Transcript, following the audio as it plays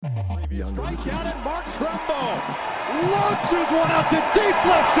Strikeout and Mark Trumbo launches one out to deep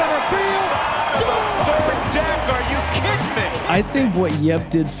left center field. Third deck, are you kidding me? I think what Yep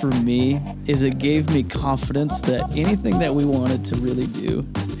did for me is it gave me confidence that anything that we wanted to really do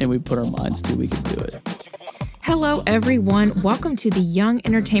and we put our minds to, we could do it. Hello, everyone. Welcome to the Young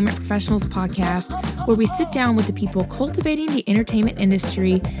Entertainment Professionals podcast, where we sit down with the people cultivating the entertainment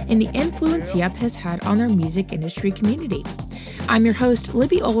industry and the influence Yep has had on their music industry community. I'm your host,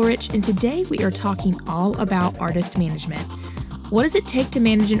 Libby Ulrich, and today we are talking all about artist management. What does it take to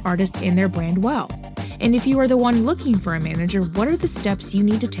manage an artist and their brand well? And if you are the one looking for a manager, what are the steps you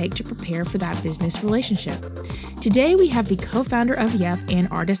need to take to prepare for that business relationship? Today, we have the co-founder of Yep and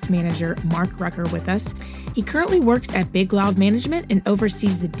artist manager, Marc Rucker, with us. He currently works at Big Loud Management and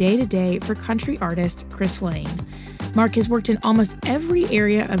oversees the day-to-day for country artist Chris Lane. Marc has worked in almost every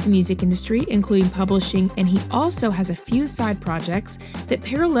area of the music industry, including publishing, and he also has a few side projects that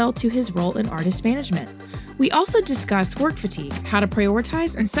parallel to his role in artist management. We also discuss work fatigue, how to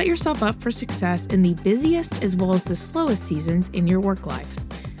prioritize and set yourself up for success in the busiest as well as the slowest seasons in your work life.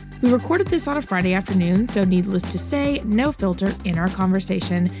 We recorded this on a Friday afternoon, so needless to say, no filter in our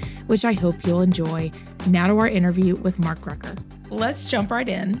conversation, which I hope you'll enjoy. Now to our interview with Marc Rucker. Let's jump right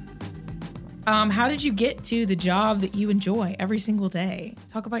in. How did you get to the job that you enjoy every single day?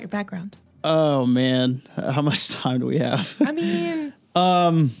 Talk about your background. Oh man, how much time do we have? I mean,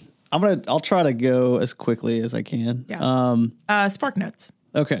 I'll try to go as quickly as I can. Yeah. Spark Notes.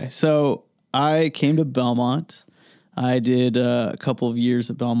 Okay, so I came to Belmont. I did a couple of years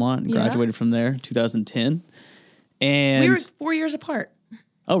at Belmont and graduated from there, 2010. And we were 4 years apart.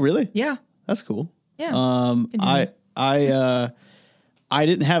 Oh, really? Yeah. That's cool. Yeah. I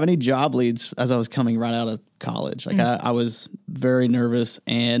didn't have any job leads as I was coming right out of college. Like I was very nervous,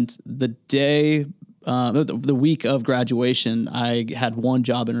 and the week of graduation, I had one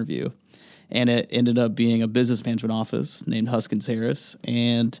job interview, and it ended up being a business management office named Huskins Harris.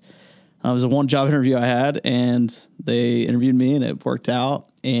 And it was a one job interview I had, and they interviewed me, and it worked out.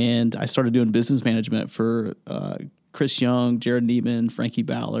 And I started doing business management for Chris Young, Jared Neiman, Frankie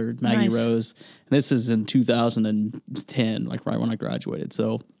Ballard, Maggie Rose. And this is in 2010, like right when I graduated.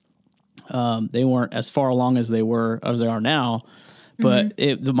 So they weren't as far along as they are now. But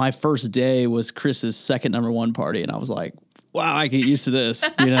my first day was Chris's second number one party, and I was like, wow, I get used to this,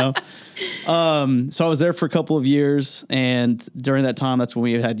 you know? So I was there for a couple of years, and during that time, that's when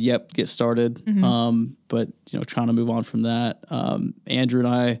we had Yep get started. But, you know, trying to move on from that. Andrew and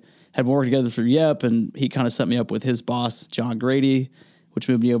I had worked together through Yep, and he kind of set me up with his boss, John Grady, which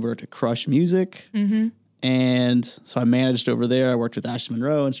moved me over to Crush Music. And so I managed over there. I worked with Ashley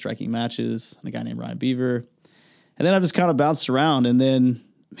Monroe and Striking Matches, and a guy named Ryan Beaver. And then I just kind of bounced around, and then,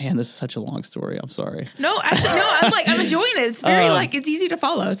 man, this is such a long story. I'm sorry. No, actually, no, I'm enjoying it. It's very it's easy to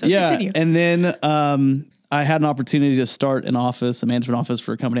follow. So continue. And then I had an opportunity to start a management office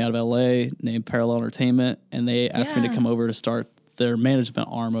for a company out of LA named Parallel Entertainment. And they asked me to come over to start their management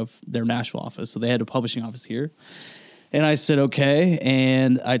arm of their Nashville office. So they had a publishing office here. And I said, okay.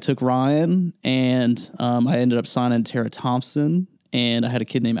 And I took Ryan, and I ended up signing Tara Thompson. And I had a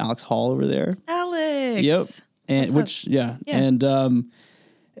kid named Alex Hall over there. Alex. Yep. And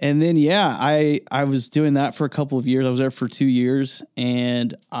And then, I was doing that for a couple of years. I was there for 2 years,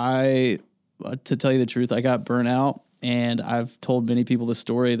 and to tell you the truth, I got burnt out, and I've told many people the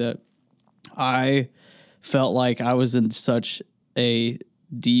story that I felt like I was in such a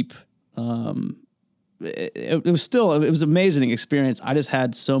deep, it was an amazing experience. I just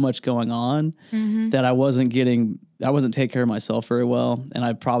had so much going on that I wasn't taking care of myself very well. And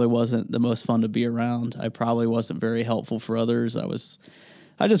I probably wasn't the most fun to be around. I probably wasn't very helpful for others.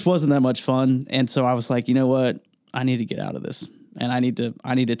 I just wasn't that much fun. And so I was like, you know what? I need to get out of this, and I need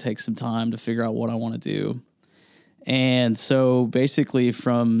to take some time to figure out what I want to do. And so basically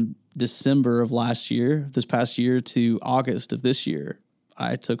from December of this past year to August of this year,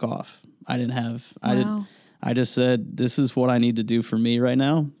 I took off. I just said, this is what I need to do for me right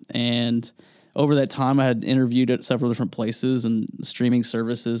now. And over that time, I had interviewed at several different places and streaming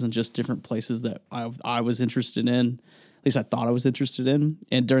services and just different places that I was interested in. At least I thought I was interested in.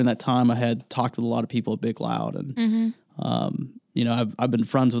 And during that time, I had talked with a lot of people at Big Loud. And, you know, I've been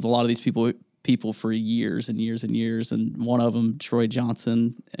friends with a lot of these people for years and years and years. And one of them, Troy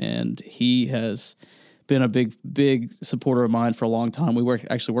Johnson, and he has been a big supporter of mine for a long time. We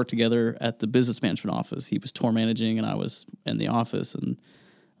actually worked together at the business management office. He was tour managing, and I was in the office. And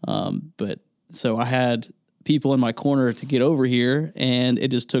but so I had people in my corner to get over here, and it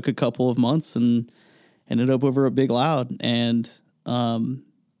just took a couple of months and ended up over at Big Loud. And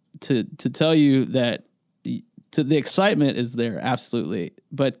to tell you that the excitement is there, absolutely.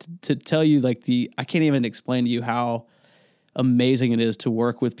 But to tell you, like, I can't even explain to you how amazing it is to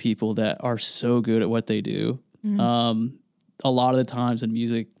work with people that are so good at what they do. A lot of the times in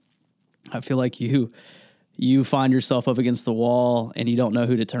music, I feel like you find yourself up against the wall and you don't know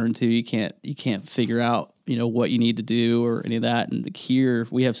who to turn to. You can't figure out, what you need to do or any of that. And here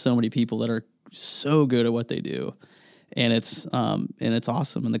we have so many people that are so good at what they do, and it's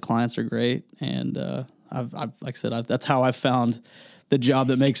awesome. And the clients are great. And I've like I said, that's how I found the job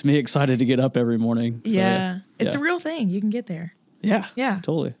that makes me excited to get up every morning. So, it's a real thing. You can get there. Yeah,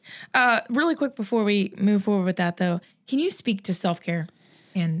 totally. Really quick before we move forward with that, though, can you speak to self-care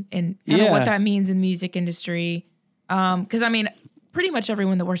and kind of what that means in the music industry? Because, I mean, pretty much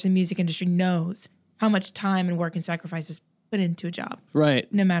everyone that works in the music industry knows how much time and work and sacrifice is put into a job.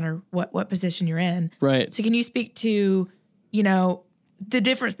 Right. No matter what position you're in. Right. So can you speak to, the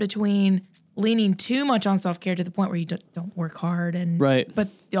difference between leaning too much on self-care to the point where you don't work hard and but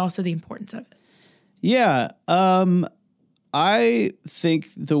also the importance of it? Yeah. I think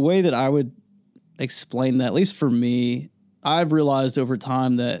the way that I would explain that, at least for me, I've realized over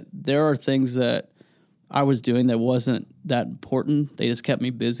time that there are things that I was doing that wasn't that important. They just kept me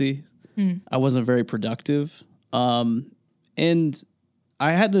busy. I wasn't very productive. And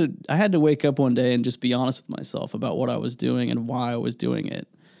I had to wake up one day and just be honest with myself about what I was doing and why I was doing it.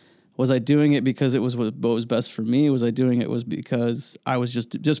 Was I doing it because it was what was best for me? Was I doing it because I was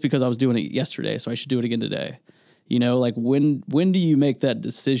just because I was doing it yesterday, so I should do it again today? Like when do you make that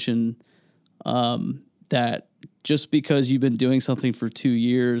decision that just because you've been doing something for 2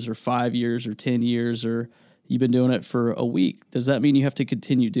 years or 5 years or 10 years or you've been doing it for a week, does that mean you have to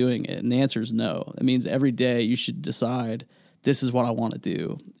continue doing it? And the answer is no. It means every day you should decide, this is what I want to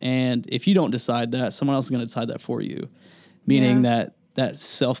do. And if you don't decide that, someone else is going to decide that for you, meaning that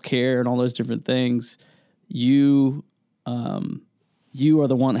self-care and all those different things, you are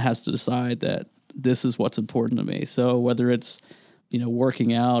the one that has to decide that this is what's important to me. So whether it's,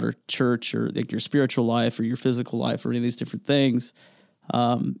 working out or church or like your spiritual life or your physical life or any of these different things,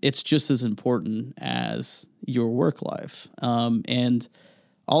 it's just as important as your work life. And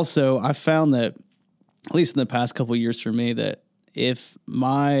also I found that, at least in the past couple of years for me, that if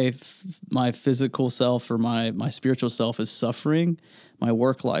my physical self or my spiritual self is suffering, my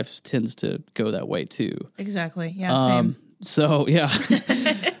work life tends to go that way too. Exactly. Yeah. Same. So yeah.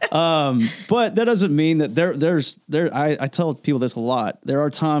 But that doesn't mean that I tell people this a lot. There are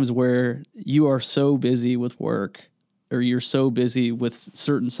times where you are so busy with work or you're so busy with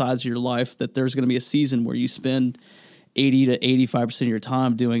certain sides of your life that there's going to be a season where you spend 80 to 85% of your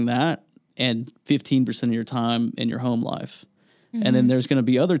time doing that and 15% of your time in your home life. Mm-hmm. And then there's going to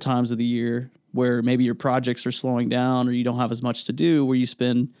be other times of the year where maybe your projects are slowing down or you don't have as much to do, where you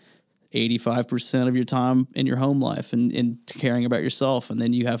spend 85% of your time in your home life and caring about yourself. And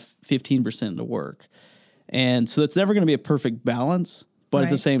then you have 15% to work. And so it's never going to be a perfect balance. But at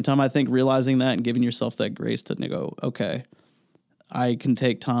the same time, I think realizing that and giving yourself that grace to go, okay, I can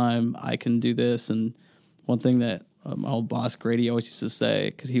take time, I can do this. And one thing that my old boss, Grady, always used to say,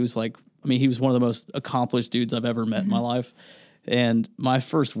 because he was he was one of the most accomplished dudes I've ever met in my life. And my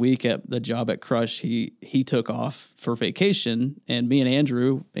first week at the job at Crush, he took off for vacation, and me and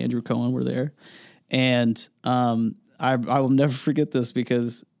Andrew Cohen were there. And I will never forget this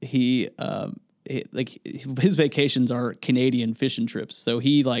because his vacations are Canadian fishing trips. So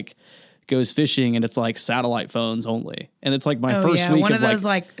he goes fishing and it's satellite phones only. And it's my first week. One of those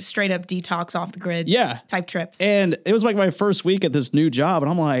straight up detox off the grid type trips. And it was my first week at this new job.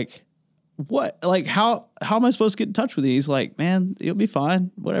 And I'm like, what? How am I supposed to get in touch with you? He's like, man, you'll be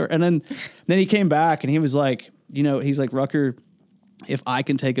fine, whatever. And then he came back and he was like, he's like, Rucker, if I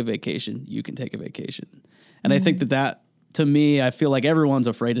can take a vacation, you can take a vacation. And I think that to me, I feel like everyone's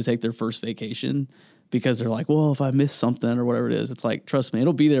afraid to take their first vacation because they're like, well, if I miss something or whatever it is, it's trust me,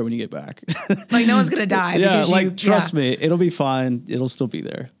 it'll be there when you get back. No one's going to die. Trust me, it'll be fine. It'll still be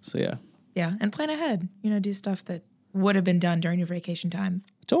there. So yeah. Yeah. And plan ahead, do stuff that would have been done during your vacation time.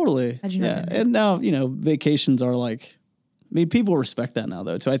 Totally. Had you not been there? And now, vacations are people respect that now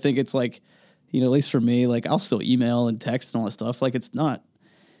though too. I think it's at least for me, I'll still email and text and all that stuff. It's not,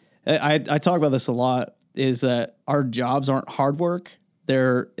 I talk about this a lot, is that our jobs aren't hard work.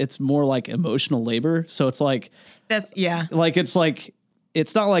 It's more like emotional labor. So it's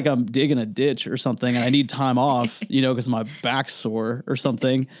it's not like I'm digging a ditch or something and I need time off, because my back's sore or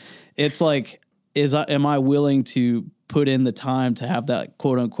something. It's am I willing to put in the time to have that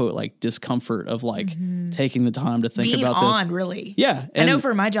quote unquote discomfort of taking the time to think being about on, this? really. Yeah. I know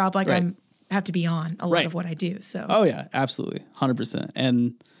for my job, I have to be on a lot of what I do. So oh yeah, absolutely. 100%.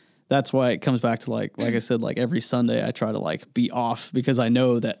 And that's why it comes back to like I said, like every Sunday I try to like be off because I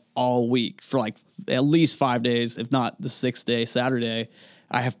know that all week for like at least 5 days, if not the 6th day, Saturday,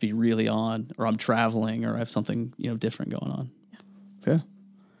 I have to be really on, or I'm traveling, or I have something, different going on. Yeah.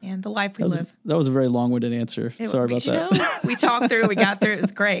 And the life we live. That was a very long-winded answer. Sorry about that. We talked through, we got through. It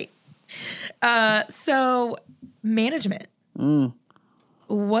was great. So management.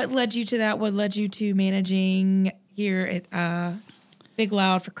 What led you to that? What led you to managing here at Big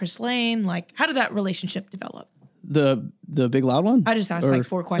Loud for Chris Lane? Like, how did that relationship develop? The Big Loud one? I just asked like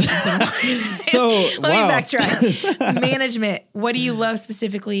 4 questions. So let me backtrack. Management. What do you love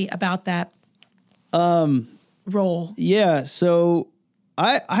specifically about that role? Yeah. So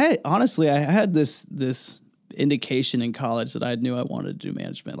I honestly had this indication in college that I knew I wanted to do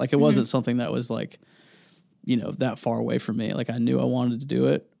management. Like it wasn't something that was like, that far away from me. Like I knew I wanted to do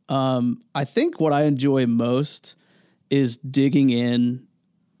it. I think what I enjoy most is digging in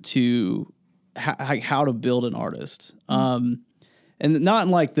to how to build an artist. And not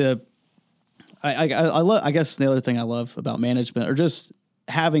in like I guess the other thing I love about management or just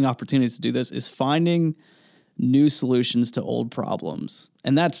having opportunities to do this is finding new solutions to old problems.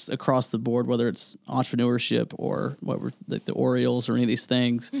 And that's across the board, whether it's entrepreneurship or what we're like the Orioles or any of these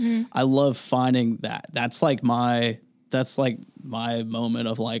things. I love finding that. That's like my moment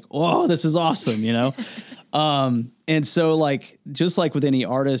of like, oh, this is awesome, And so like, just like with any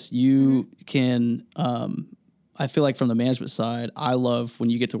artist, you can, I feel like from the management side, I love when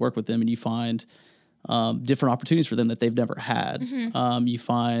you get to work with them and you find different opportunities for them that they've never had. You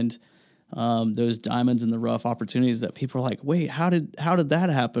find those diamonds in the rough opportunities that people are like, wait, how did that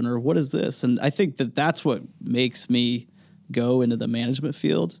happen? Or what is this? And I think that's what makes me go into the management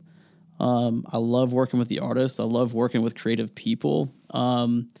field. I love working with the artists. I love working with creative people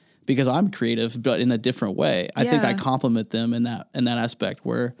because I'm creative, but in a different way. I think I compliment them in that aspect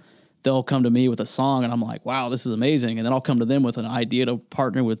where they'll come to me with a song and I'm like, wow, this is amazing. And then I'll come to them with an idea to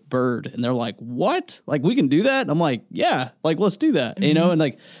partner with Bird. And they're like, what? Like, we can do that? And I'm like, yeah, like, let's do that. And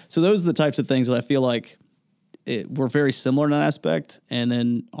like, so those are the types of things that I feel like we're very similar in that aspect. And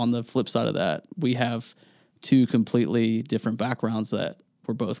then on the flip side of that, we have 2 completely different backgrounds that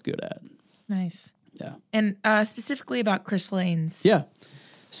we're both good at. Nice. Yeah. And specifically about Chris Lane's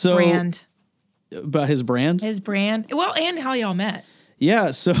so brand. About his brand? His brand. Well, and how y'all met.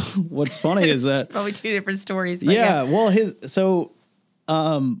 Yeah. So what's funny is that probably 2 different stories. But well,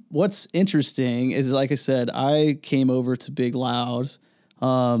 what's interesting is, like I said, I came over to Big Loud,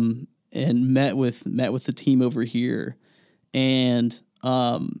 and met with the team over here, and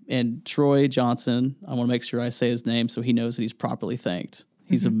Troy Johnson. I want to make sure I say his name so he knows that he's properly thanked.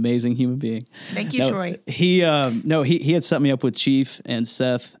 He's an amazing human being. Thank you, Troy. He had set me up with Chief and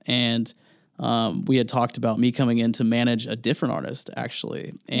Seth, and we had talked about me coming in to manage a different artist,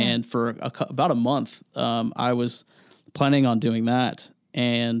 actually. And for about a month, I was planning on doing that.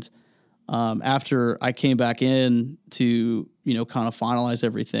 And after I came back in to, kind of finalize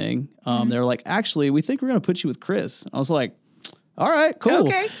everything, they were like, actually, we think we're going to put you with Chris. I was like, all right, cool.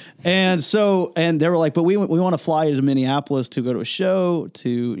 Okay. And they were like, but we want to fly you to Minneapolis to go to a show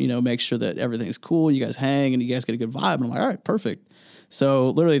to, make sure that everything's cool. You guys hang and you guys get a good vibe. And I'm like, all right, perfect. So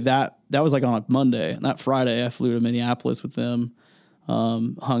literally that was like on a Monday. And that Friday I flew to Minneapolis with them,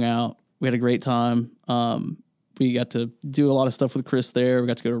 hung out. We had a great time. We got to do a lot of stuff with Chris there. We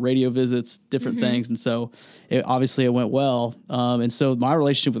got to go to radio visits, different things. And so it went well. And so my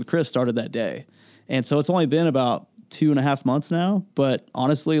relationship with Chris started that day. And so it's only been about 2.5 months now. But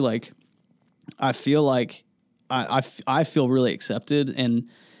honestly, like, I feel like I feel really accepted. And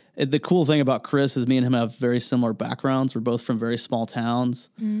the cool thing about Chris is me and him have very similar backgrounds. We're both from very small towns,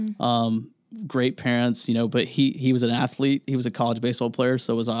 great parents, but he was an athlete. He was a college baseball player.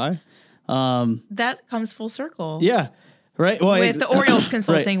 So was I. That comes full circle. Yeah. Right. Well, with the Orioles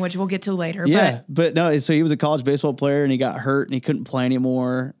consulting, which we'll get to later. Yeah. But no, so he was a college baseball player and he got hurt and he couldn't play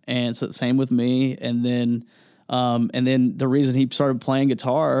anymore. And so same with me. And then the reason he started playing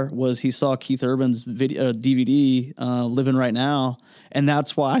guitar was he saw Keith Urban's DVD, Living Right Now. And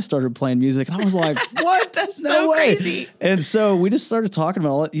that's why I started playing music. And I was like, what? That's no so way. Crazy. And so we just started talking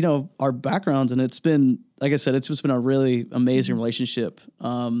about, our backgrounds. And it's been, like I said, it's just been a really amazing relationship.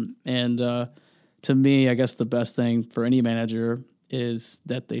 To me, I guess the best thing for any manager is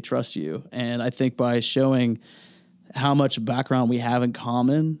that they trust you. And I think by showing how much background we have in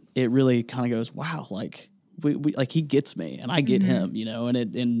common, it really kind of goes, wow, like we like he gets me and I get him,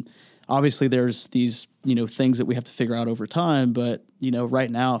 and obviously there's these, things that we have to figure out over time, but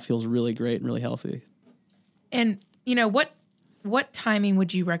right now it feels really great and really healthy. And what timing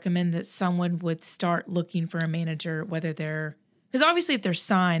would you recommend that someone would start looking for a manager, whether they're because obviously if they're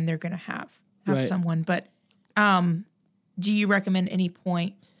signed, they're going to have Right. someone. But do you recommend any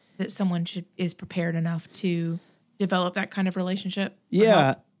point that someone is prepared enough to develop that kind of relationship?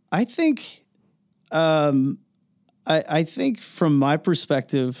 Yeah, I think, I think from my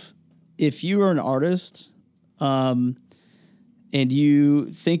perspective, if you are an artist, and you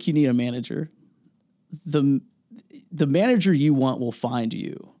think you need a manager, the manager you want will find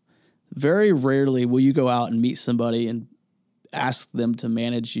you. Very rarely will you go out and meet somebody and ask them to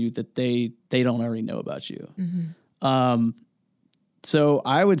manage you that they don't already know about you. So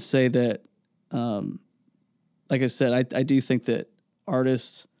I would say that, like I said, I do think that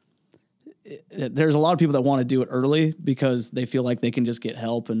artists, there's a lot of people that want to do it early because they feel like they can just get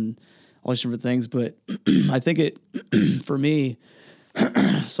help and all these different things. But I think for me,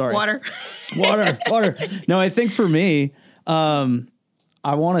 sorry. Water. No, I think for me,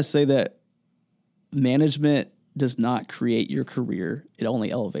 I want to say that management does not create your career. It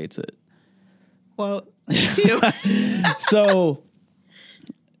only elevates it. Well, too. So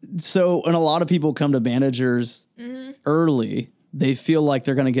when a lot of people come to managers early, they feel like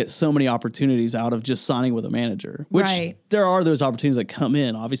they're going to get so many opportunities out of just signing with a manager, which there are those opportunities that come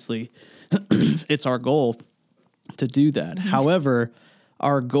in. Obviously, it's our goal to do that. However,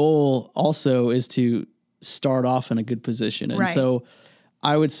 our goal also is to start off in a good position. And so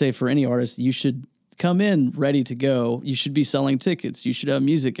I would say for any artist, you should come in ready to go. You should be selling tickets. You should have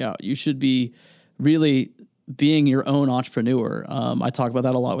music out. You should be really being your own entrepreneur. I talk about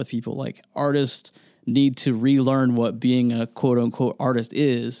that a lot with people. Like, artists need to relearn what being a quote unquote artist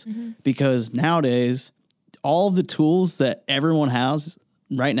is, because nowadays all the tools that everyone has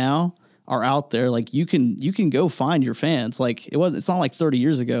right now are out there. Like, you can go find your fans. Like, it's not like 30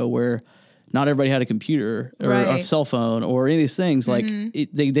 years ago where not everybody had a computer or a cell phone or any of these things. Like,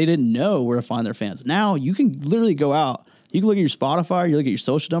 they didn't know where to find their fans. Now you can literally go out. You can look at your Spotify, you look at your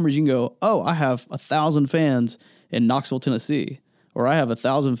social numbers, you can go, oh, I have 1,000 fans in Knoxville, Tennessee, or I have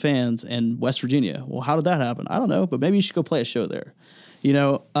 1,000 fans in West Virginia. Well, how did that happen? I don't know, but maybe you should go play a show there.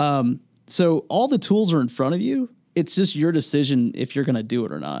 So all the tools are in front of you. It's just your decision if you're going to do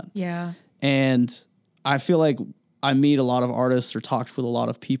it or not. Yeah. And I feel like I meet a lot of artists or talked with a lot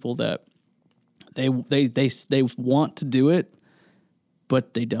of people that they want to do it,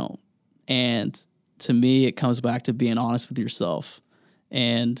 but they don't. And to me, it comes back to being honest with yourself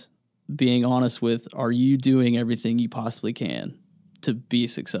and being honest with, are you doing everything you possibly can to be a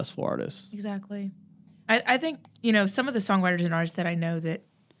successful artist? Exactly. I think, some of the songwriters and artists that I know that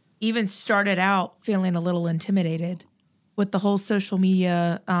even started out feeling a little intimidated with the whole social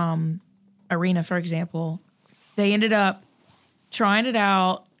media arena, for example, they ended up trying it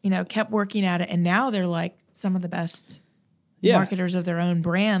out, kept working at it. And now they're like some of the best marketers of their own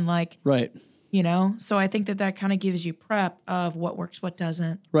brand. Like, right. So I think that kind of gives you prep of what works, what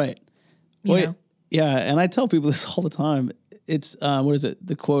doesn't. Right. Yeah. And I tell people this all the time. It's, what is it?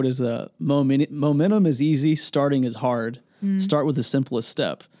 The quote is, momentum is easy, starting is hard. Start with the simplest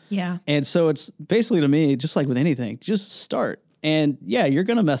step. Yeah. And so it's basically, to me, just like with anything, just start. And yeah, you're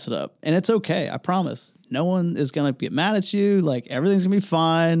going to mess it up. And it's okay. I promise. No one is going to get mad at you. Like, everything's going to be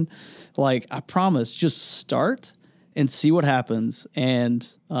fine. Like, I promise, just start and see what happens. And,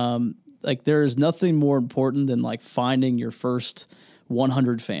 like, there's nothing more important than like finding your first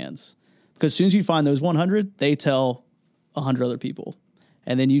 100 fans, because as soon as you find those 100, they tell 100 other people,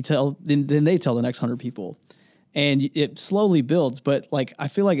 and then then they tell the next 100 people, and it slowly builds. But like, I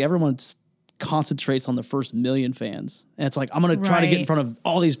feel like everyone concentrates on the first 1,000,000 fans, and it's like, I'm going to try to get in front of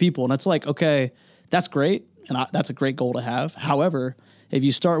all these people. And it's like, okay, that's great. And that's a great goal to have. However, if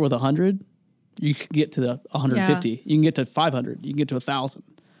you start with 100, you can get to the 150, you can get to 500, you can get to 1,000.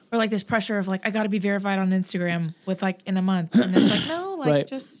 Or like this pressure of like, I got to be verified on Instagram in a month. And it's like, no,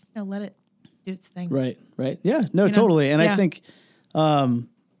 just, let it do its thing. Right. Yeah, no, totally. And I think, I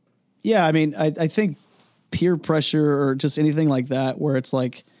mean, I think peer pressure or just anything like that, where it's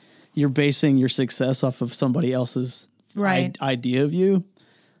like you're basing your success off of somebody else's idea of you,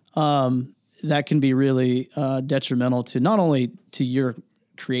 that can be really detrimental to not only to your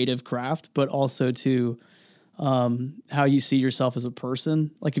creative craft, but also to how you see yourself as a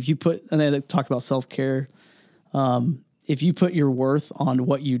person. Like, if you and they talk about self-care, if you put your worth on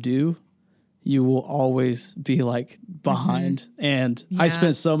what you do, you will always be like behind. And I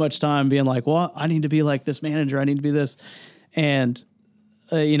spent so much time being like, well, I need to be like this manager. I need to be this. And,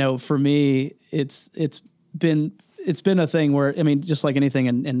 for me, it's been a thing where, I mean, just like anything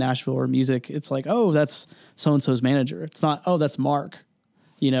in Nashville or music, it's like, oh, that's so-and-so's manager. It's not, oh, that's Mark,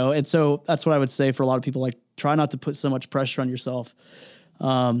 And so that's what I would say for a lot of people, like, try not to put so much pressure on yourself,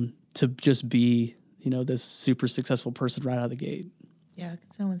 to just be this super successful person right out of the gate. Yeah,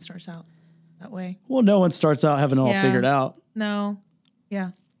 because no one starts out that way. Well, no one starts out having it all figured out. No.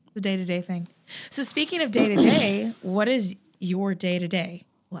 Yeah. It's a day-to-day thing. So speaking of day-to-day, what is your day-to-day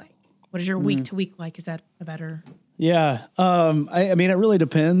like? What is your week-to-week like? Is that a better... Yeah. I mean, it really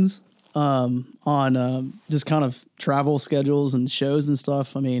depends on just kind of travel schedules and shows and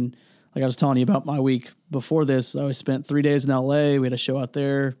stuff. I mean, like I was telling you about my week before this, I spent 3 days in LA. We had a show out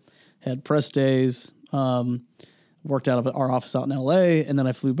there, had press days, worked out of our office out in LA, and then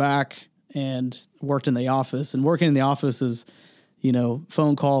I flew back and worked in the office. And working in the office is,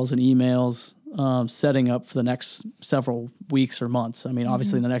 phone calls and emails, setting up for the next several weeks or months. I mean,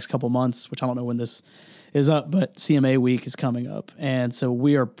 obviously in the next couple months, which I don't know when this is up, but CMA week is coming up. And so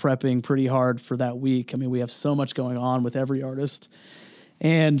we are prepping pretty hard for that week. I mean, we have so much going on with every artist.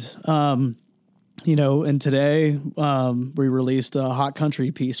 And, and today we released a Hot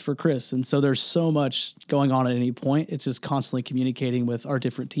Country piece for Chris. And so there's so much going on at any point. It's just constantly communicating with our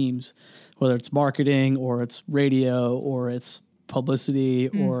different teams, whether it's marketing or it's radio or it's publicity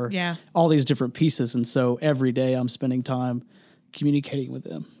or all these different pieces. And so every day I'm spending time communicating with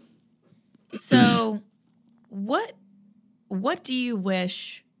them. So what do you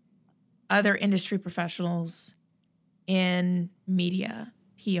wish other industry professionals in media,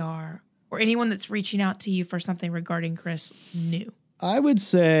 PR, or anyone that's reaching out to you for something regarding Chris knew? I would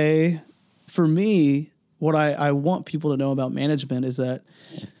say for me, what I want people to know about management is that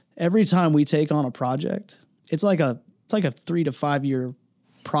every time we take on a project, it's like a 3 to 5 year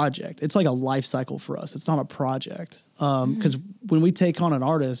project. It's like a life cycle for us. It's not a project. Because when we take on an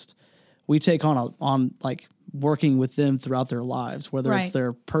artist, we take on like working with them throughout their lives, whether it's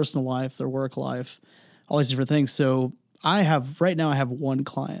their personal life, their work life, all these different things. So right now I have one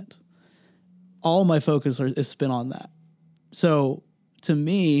client. All my focus is spent on that. So to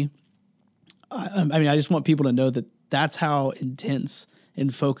me, I mean, I just want people to know that that's how intense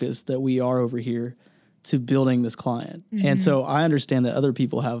and focused that we are over here to building this client. And so I understand that other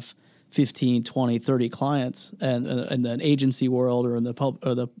people have 15, 20, 30 clients and in the agency world or in the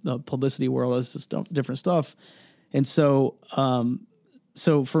publicity world, it's just different stuff. And so,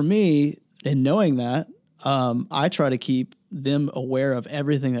 so for me, in knowing that, I try to keep them aware of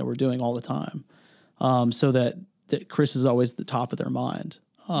everything that we're doing all the time. So that Chris is always at the top of their mind.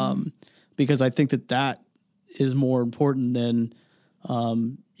 Because I think that is more important than,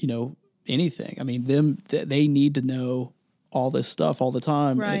 anything. I mean, they need to know all this stuff all the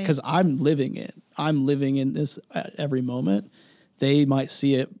time because I'm living it. I'm living in this at every moment. They might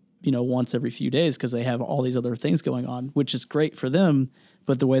see it, once every few days because they have all these other things going on, which is great for them.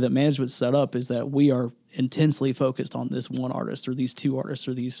 But the way that management's set up is that we are intensely focused on this one artist or these two artists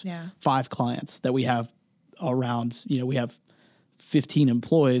or these 5 clients that we have around, we have 15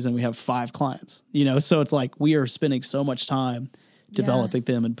 employees and we have 5 clients, so it's like we are spending so much time developing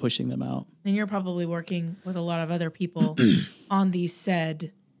them and pushing them out. And you're probably working with a lot of other people on these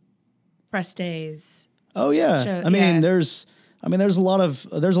said press days. Oh yeah. There's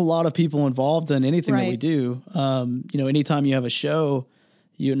a lot of people involved in anything that we do. Anytime you have a show,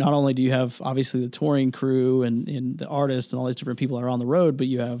 you not only do you have obviously the touring crew and the artist and all these different people that are on the road, but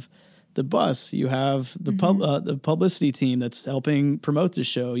you have the bus, you have the the publicity team that's helping promote the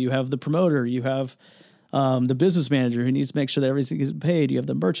show. You have the promoter, you have the business manager who needs to make sure that everything is paid. You have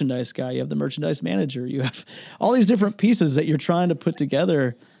the merchandise guy, you have the merchandise manager, you have all these different pieces that you're trying to put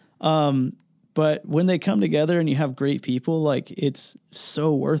together. But when they come together and you have great people, like it's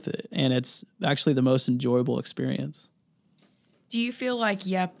so worth it. And it's actually the most enjoyable experience. Do you feel like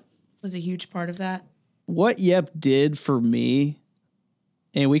Yep was a huge part of that? What Yep did for me,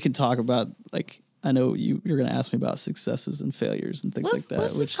 and we can talk about, like, I know you're going to ask me about successes and failures and things like that.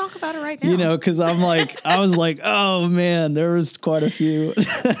 Let's just talk about it right now. Because I was like, oh man, there was quite a few.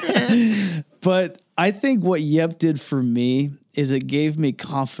 But I think what Yep did for me is it gave me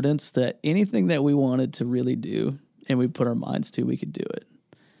confidence that anything that we wanted to really do and we put our minds to, we could do it.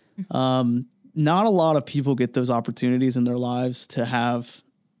 Not a lot of people get those opportunities in their lives to have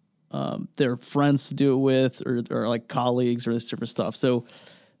their friends to do it with or like colleagues or this different stuff. So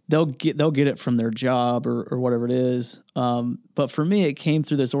they'll get it from their job or whatever it is. But for me, it came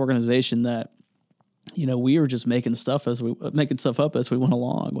through this organization that, we were just making stuff up as we went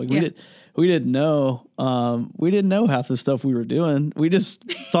along. Like we didn't know half the stuff we were doing. We just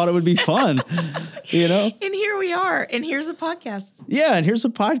thought it would be fun, And here we are, and here's a podcast. Yeah. And here's a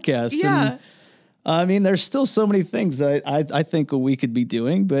podcast. Yeah. And, there's still so many things that I think we could be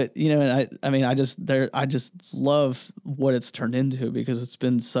doing, but I just love what it's turned into because it's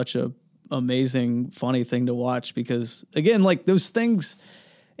been such a amazing, funny thing to watch because again, like those things,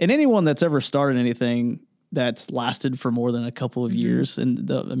 and anyone that's ever started anything that's lasted for more than a couple of years, and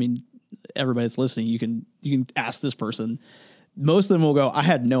everybody that's listening, you can ask this person. Most of them will go, I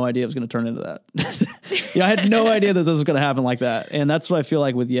had no idea it was going to turn into that. I had no idea that this was going to happen like that. And that's what I feel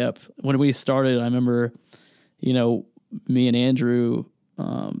like with Yep. When we started, I remember, me and Andrew,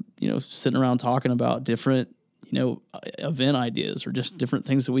 sitting around talking about different, event ideas or just different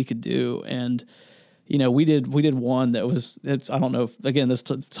things that we could do. And, we did one that was, I don't know, again,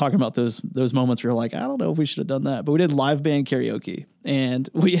 talking about those moments where you're like, I don't know if we should have done that, but we did live band karaoke, and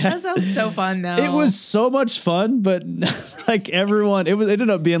that sounds so fun though. It was so much fun, but like everyone, it ended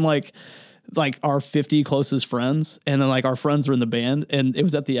up being like our 50 closest friends. And then like our friends were in the band, and it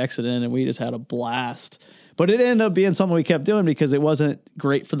was at the Exit Inn, and we just had a blast. But it ended up being something we kept doing because it wasn't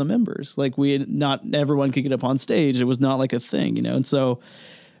great for the members. Like not everyone could get up on stage. It was not like a thing, And so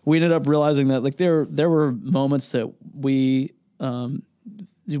we ended up realizing that like there were moments that we,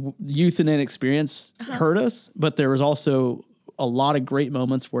 youth and inexperience hurt us, but there was also a lot of great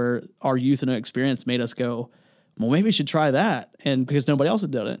moments where our youth and experience made us go, well, maybe we should try that. And because nobody else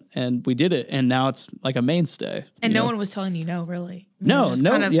had done it, and we did it, and now it's like a mainstay. And no one was telling you no, really. No,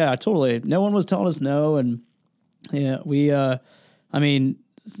 yeah, totally. No one was telling us no. And yeah, we, for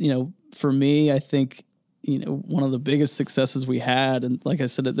me, I think, one of the biggest successes we had, and like I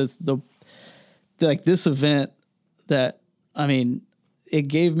said, this event that, it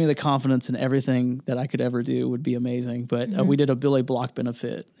gave me the confidence in everything that I could ever do would be amazing. But we did a Billy Block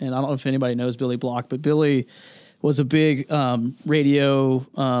benefit, and I don't know if anybody knows Billy Block, but Billy was a big radio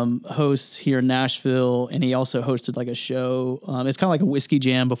host here in Nashville, and he also hosted like a show. It's kind of like a Whiskey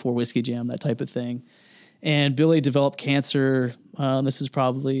Jam before Whiskey Jam, that type of thing. And Billy developed cancer. This is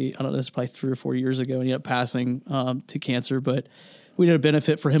probably 3 or 4 years ago, and he ended up passing to cancer. But we did a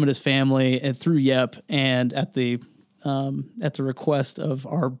benefit for him and his family, and through Yep, and at the request of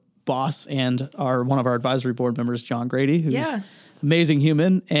our boss and one of our advisory board members, John Grady, who's an amazing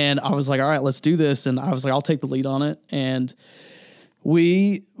human. And I was like, all right, let's do this. And I was like, I'll take the lead on it. And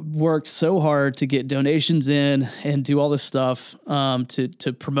we worked so hard to get donations in and do all this stuff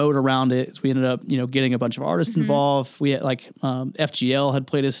to promote around it. So we ended up, getting a bunch of artists involved. We had FGL had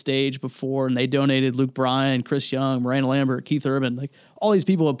played his stage before, and they donated Luke Bryan, Chris Young, Miranda Lambert, Keith Urban. Like all these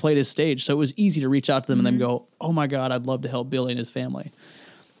people had played his stage. So it was easy to reach out to them and then go, oh my God, I'd love to help Billy and his family.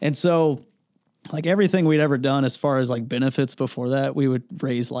 And so like everything we'd ever done as far as like benefits before that, we would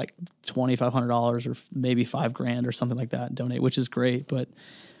raise like $2,500 or maybe $5,000 or something like that and donate, which is great. But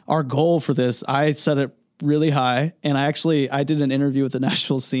our goal for this, I set it really high. And I did an interview with the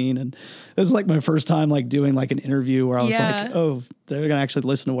Nashville scene, and this is like my first time like doing like an interview where I was like, oh, they're going to actually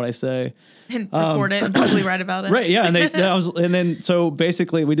listen to what I say and record it and probably write about it. Right. Yeah. And so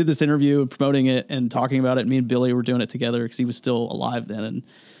basically we did this interview and promoting it and talking about it. Me and Billy were doing it together because he was still alive then, and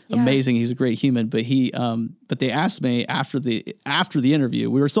amazing. He's a great human, but but they asked me after the interview,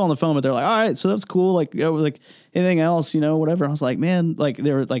 we were still on the phone, but they're like, all right, so that's cool. Like, like anything else, whatever. I was like, man, like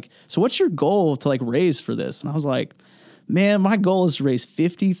they were like, so what's your goal to like raise for this? And I was like, man, my goal is to raise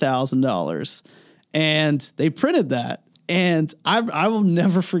 $50,000. And they printed that. And I will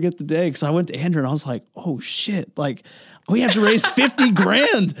never forget the day, because I went to Andrew and I was like, oh shit, like we have to raise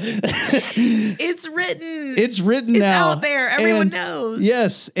 $50,000. It's written. It's written now. It's out there. Everyone knows.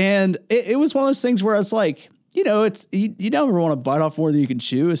 Yes. And it was one of those things where it's like, it's you never want to bite off more than you can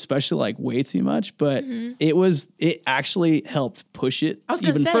chew, especially like way too much. But it actually helped push it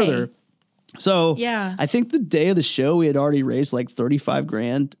even further. So I think the day of the show, we had already raised like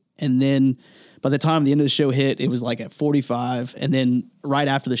 $35,000. And then by the time the end of the show hit, it was like at 45. And then right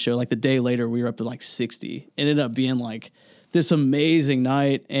after the show, like the day later, we were up to like 60. It ended up being like this amazing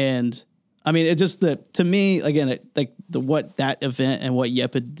night. And I mean, it just to me, again, what that event and what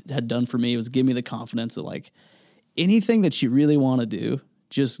Yep had done for me was give me the confidence that like anything that you really want to do,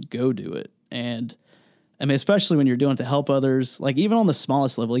 just go do it. And I mean, especially when you're doing it to help others, like even on the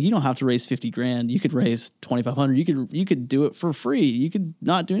smallest level, you don't have to raise $50,000. You could raise $2,500. You could do it for free. You could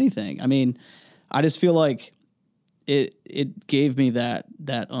not do anything. I mean, I just feel like it gave me that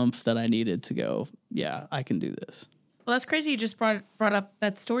oomph that I needed to go, yeah, I can do this. Well, that's crazy. You just brought up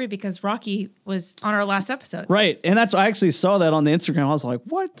that story because Rocky was on our last episode. Right. And I actually saw that on the Instagram. I was like,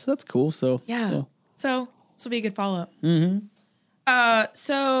 what? That's cool. So yeah. So this will be a good follow-up.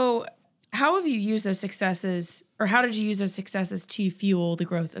 So how have you used those successes, or how did you use those successes to fuel the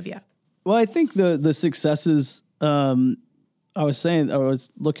growth of Yep? Well, I think the successes, I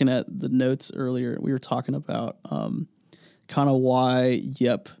was looking at the notes earlier. We were talking about kind of why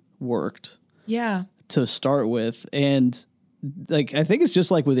Yep worked. Yeah. To start with. And like, I think it's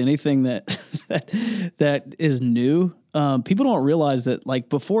just like with anything that that is new. People don't realize that, like,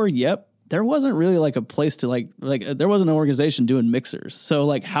 before Yep, there wasn't really like a place to like there wasn't an organization doing mixers. So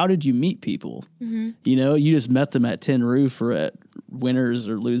like, how did you meet people? You know, you just met them at Tin Roof or at Winners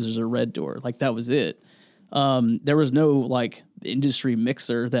or Losers or Red Door. Like, that was it. There was no like industry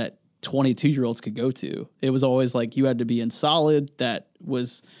mixer that 22-year-olds could go to. It was always like you had to be in Solid. That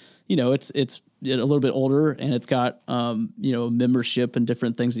was, you know, it's a little bit older and it's got, you know, membership and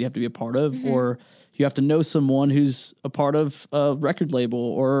different things that you have to be a part of, or you have to know someone who's a part of a record label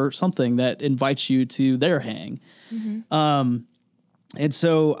or something that invites you to their hang. And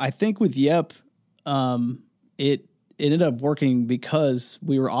so I think with Yep, it ended up working because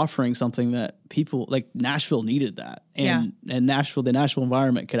we were offering something that people like Nashville needed that. And Nashville, the Nashville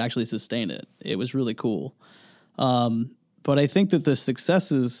environment could actually sustain it. It was really cool. But I think that the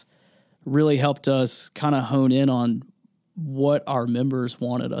successes really helped us kind of hone in on what our members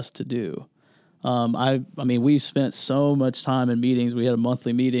wanted us to do. I mean, we spent so much time in meetings. We had a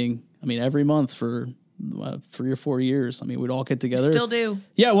monthly meeting. I mean, every month for 3 or 4 years. I mean, we'd all get together. Still do.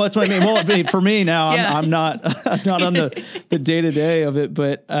 Yeah, well, that's what I mean. Well, for me now, I'm not on the day to day of it,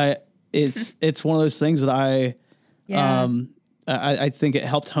 but it's one of those things that I think it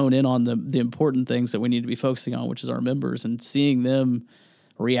helped hone in on the important things that we need to be focusing on, which is our members, and seeing them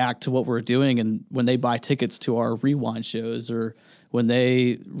react to what we're doing. And when they buy tickets to our rewind shows, or when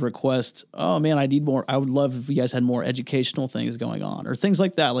they request, oh man, I need more, I would love if you guys had more educational things going on, or things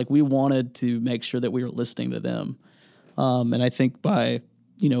like that. Like, we wanted to make sure that we were listening to them. And I think by,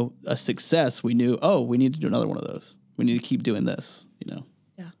 you know, a success, we knew, oh, we need to do another one of those. We need to keep doing this, you know?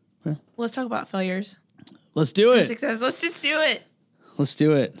 Yeah. Well, let's talk about failures. Let's do it. Success. Let's just do it. Let's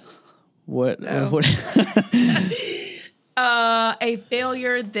do it. What? A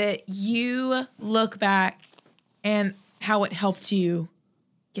failure that you look back and how it helped you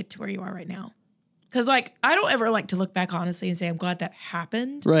get to where you are right now. Because, like, I don't ever like to look back honestly and say, I'm glad that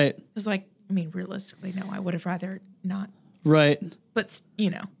happened. Right. Because, like, I mean, realistically, no, I would have rather not. Right. But,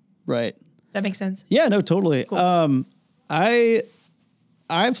 you know. Right. That makes sense? Yeah, no, totally. Cool.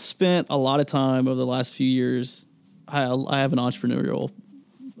 I've spent a lot of time over the last few years. I have an entrepreneurial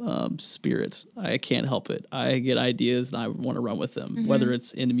spirit. I can't help it. I get ideas and I want to run with them, whether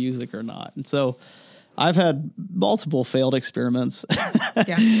it's in music or not. And so I've had multiple failed experiments,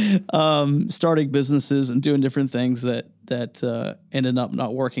 starting businesses and doing different things that ended up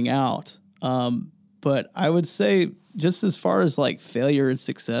not working out. But I would say, just as far as like failure and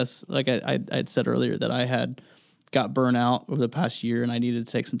success, like I'd said earlier, that I had got burnt out over the past year and I needed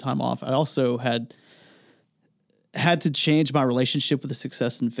to take some time off. I also had to change my relationship with the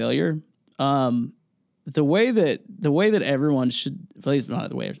success and failure. The way that everyone should, at least not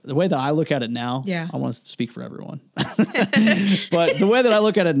the way that I look at it now. Yeah. I want to speak for everyone, but the way that I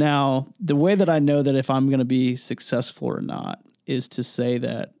look at it now, the way that I know that if I'm going to be successful or not is to say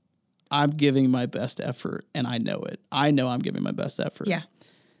that I'm giving my best effort, and I know it. I know I'm giving my best effort. Yeah.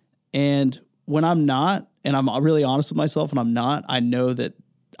 And when I'm not, and I'm really honest with myself, and I'm not, I know that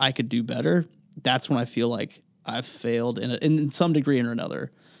I could do better. That's when I feel like I've failed in some degree or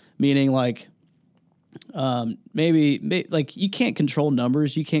another. Meaning, like, maybe like you can't control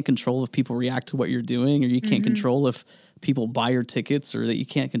numbers. You can't control if people react to what you're doing, or you can't control if people buy your tickets, or that you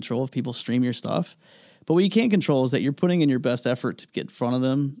can't control if people stream your stuff. But what you can control is that you're putting in your best effort to get in front of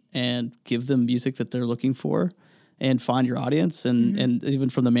them and give them music that they're looking for and find your audience. And even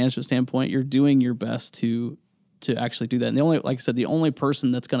from the management standpoint, you're doing your best to actually do that. And like I said, the only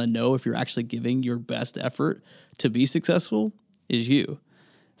person that's going to know if you're actually giving your best effort to be successful is you.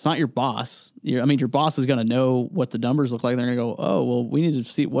 It's not your boss. Your boss is going to know what the numbers look like. They're going to go, oh, well, we need to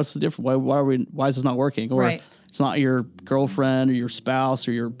see what's the difference. Why is this not working? Or It's not your girlfriend or your spouse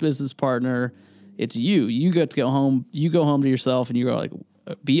or your business partner. It's you. You get to go home. You go home to yourself and you go, like,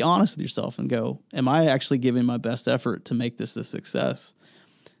 be honest with yourself and go, am I actually giving my best effort to make this a success?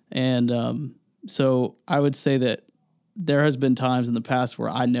 And so I would say that there has been times in the past where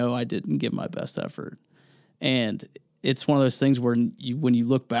I know I didn't give my best effort. And it's one of those things where when you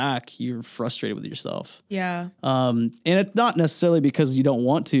look back, you're frustrated with yourself. Yeah. And it's not necessarily because you don't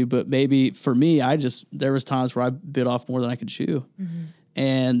want to, but maybe for me, there was times where I bit off more than I could chew.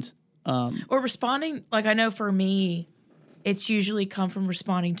 And or responding, like, I know for me, it's usually come from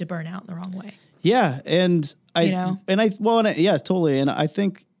responding to burnout in the wrong way. Yeah, totally. And I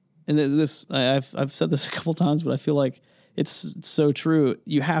think, and this, I've said this a couple times, but I feel like it's so true.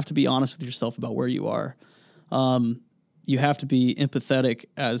 You have to be honest with yourself about where you are. You have to be empathetic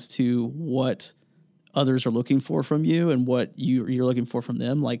as to what others are looking for from you and what you're looking for from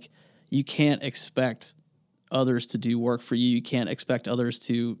them. Like, you can't expect others to do work for you. You can't expect others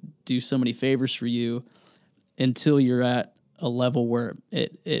to do so many favors for you until you're at a level where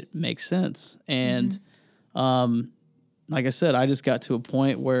it makes sense. And like I said, I just got to a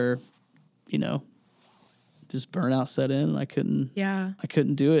point where, just burnout set in. I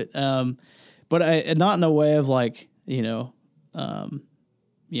couldn't do it. But not in a way of like, I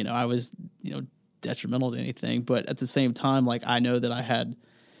was, detrimental to anything, but at the same time, like I know that I had,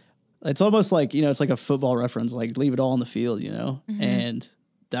 it's almost like, it's like a football reference, like leave it all on the field, and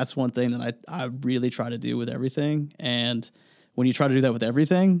that's one thing that I really try to do with everything. And when you try to do that with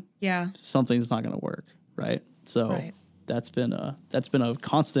everything, something's not going to work. Right. So that's been a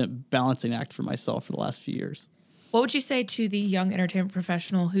constant balancing act for myself for the last few years. What would you say to the young entertainment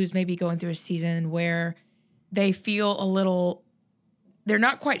professional who's maybe going through a season where they feel they're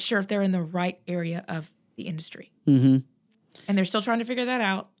not quite sure if they're in the right area of the industry, and they're still trying to figure that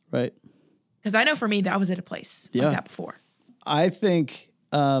out? Right. Because I know for me that I was at a place like that before. I think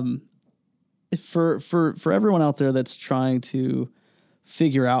for everyone out there that's trying to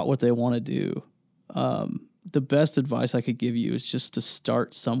figure out what they want to do, the best advice I could give you is just to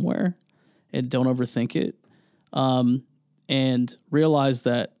start somewhere and don't overthink it. And realize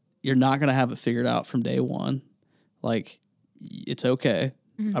that you're not going to have it figured out from day one. Like, it's okay.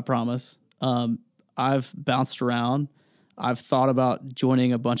 I promise. I've bounced around. I've thought about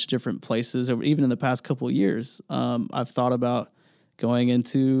joining a bunch of different places, even in the past couple of years. I've thought about going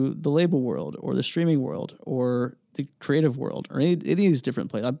into the label world or the streaming world or the creative world or any of these different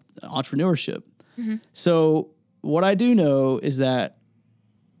places, entrepreneurship. So what I do know is that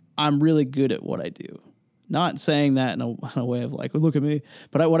I'm really good at what I do. Not saying that in a way of like, look at me.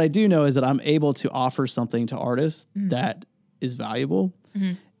 But what I do know is that I'm able to offer something to artists that is valuable.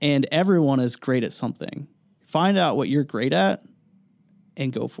 And everyone is great at something. Find out what you're great at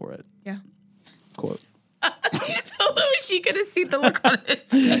and go for it. Yeah. Quote. I wish you could have seen the look on his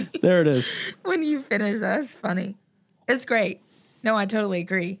face. There it is. When you finish, that's funny. It's great. No, I totally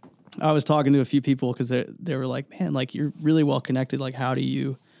agree. I was talking to a few people because they were like, man, like you're really well connected. Like, how do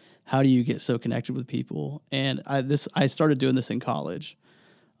you get so connected with people? And I started doing this in college.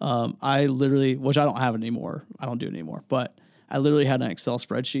 I literally, which I don't have anymore. I don't do it anymore. But I literally had an Excel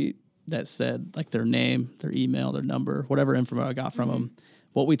spreadsheet that said like their name, their email, their number, whatever info I got from them,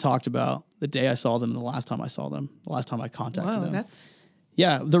 what we talked about, the day I saw them, and the last time I saw them, the last time I contacted them.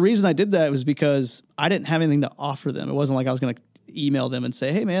 Yeah, the reason I did that was because I didn't have anything to offer them. It wasn't like I was going to email them and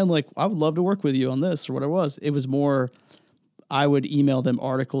say, hey man, like I would love to work with you on this or whatever it was. It was more, I would email them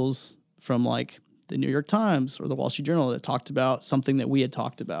articles from like the New York Times or the Wall Street Journal that talked about something that we had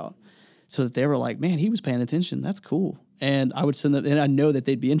talked about, so that they were like, man, he was paying attention. That's cool. And I would send them, and I know that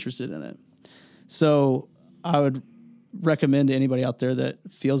they'd be interested in it. So I would recommend to anybody out there that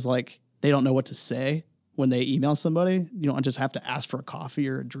feels like they don't know what to say when they email somebody. You don't just have to ask for a coffee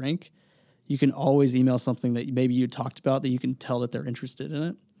or a drink. You can always email something that maybe you talked about that you can tell that they're interested in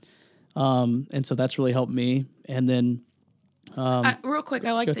it. And so that's really helped me. And then real quick,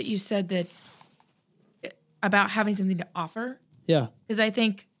 I like that you said that about having something to offer. Yeah. Because I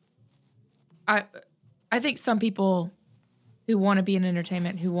think some people who want to be in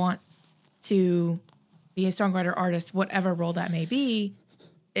entertainment, who want to be a songwriter, artist, whatever role that may be,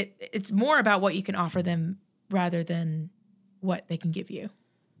 it's more about what you can offer them rather than what they can give you.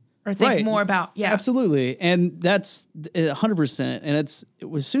 Or think more about, Absolutely. And that's 100%. And it's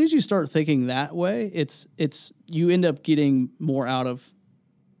as soon as you start thinking that way, it's you end up getting more out of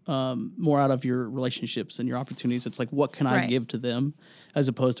your relationships and your opportunities. It's like, what can I give to them as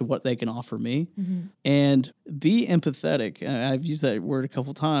opposed to what they can offer me? And be empathetic. And I've used that word a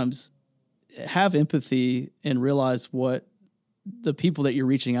couple times. Have empathy and realize what the people that you're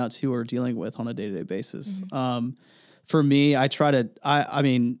reaching out to are dealing with on a day-to-day basis. For me, I try to, I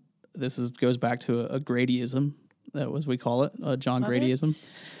mean, this goes back to a Gradyism. That was, we call it, John Gradyism.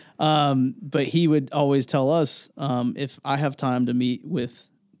 But he would always tell us, if I have time to meet with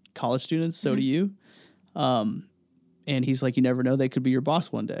college students, so do you. And he's like, you never know, they could be your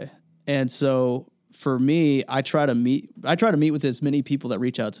boss one day. And so for me, I try to meet with as many people that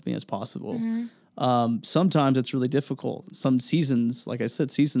reach out to me as possible. Sometimes it's really difficult. Some seasons, like I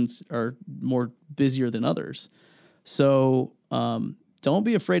said, seasons are more busier than others. So, don't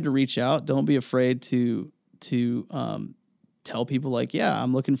be afraid to reach out. Don't be afraid to tell people like, yeah,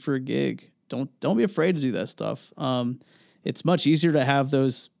 I'm looking for a gig. Don't be afraid to do that stuff. It's much easier to have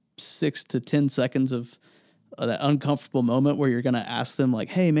those 6 to 10 seconds of that uncomfortable moment where you're going to ask them like,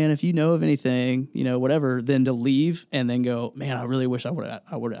 hey man, if you know of anything, whatever, than to leave and then go, man, I really wish I would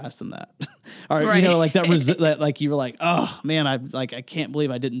have asked them that. Or, like that, like you were like, oh man, I can't believe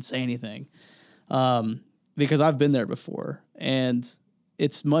I didn't say anything. because I've been there before, and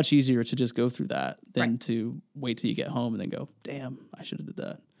it's much easier to just go through that than to wait till you get home and then go, damn, I should have did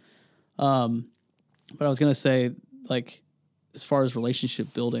that. But I was going to say, like, as far as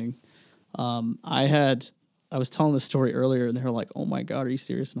relationship building, I was telling this story earlier and they were like, oh my God, are you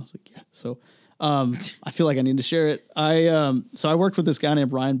serious? And I was like, yeah. So, I feel like I need to share it. So I worked with this guy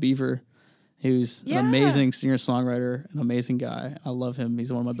named Ryan Beaver, who's an amazing singer-songwriter, an amazing guy. I love him.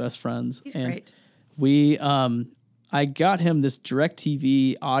 He's one of my best friends. He's great. I got him this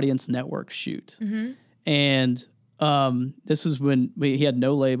DirecTV Audience Network shoot. Mm-hmm. And this was when he had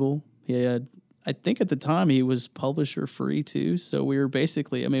no label. I think at the time he was publisher free too. So we were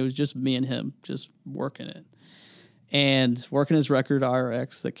basically, it was just me and him just working it. And working his record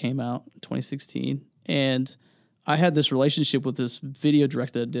IRX that came out in 2016. And I had this relationship with this video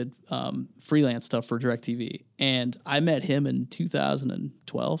director that did freelance stuff for DirecTV. And I met him in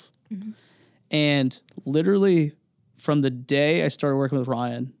 2012. Mm-hmm. And literally from the day I started working with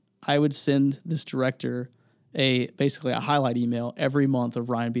Ryan, I would send this director basically a highlight email every month of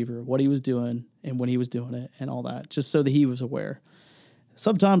Ryan Beaver, what he was doing and when he was doing it and all that, just so that he was aware.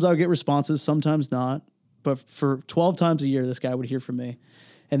 Sometimes I would get responses, sometimes not. But for 12 times a year, this guy would hear from me.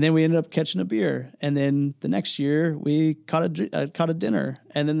 And then we ended up catching a beer. And then the next year, we caught a dinner.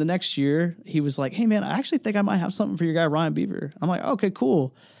 And then the next year, he was like, hey, man, I actually think I might have something for your guy, Ryan Beaver. I'm like, okay,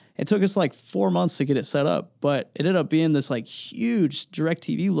 cool. It took us like 4 months to get it set up. But it ended up being this like huge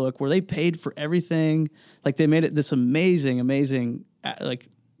DirecTV look where they paid for everything. Like they made it this amazing like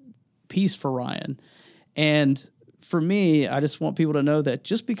piece for Ryan. And for me, I just want people to know that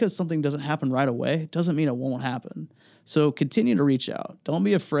just because something doesn't happen right away doesn't mean it won't happen. So continue to reach out. Don't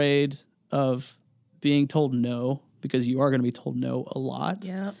be afraid of being told no, because you are going to be told no a lot.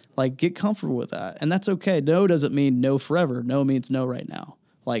 Yep. Like, get comfortable with that. And that's okay. No doesn't mean no forever. No means no right now.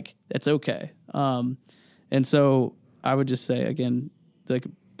 Like, that's okay. And so I would just say, again, like,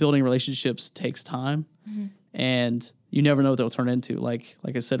 building relationships takes time. Mm-hmm. And you never know what they'll turn into. Like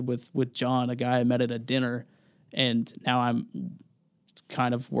I said, with John, a guy I met at a dinner, and now I'm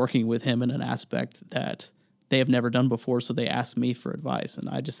kind of working with him in an aspect that they have never done before. So they asked me for advice. And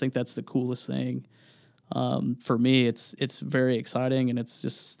I just think that's the coolest thing. For me, it's very exciting, and it's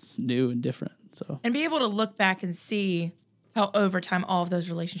just new and different. So, and be able to look back and see how over time all of those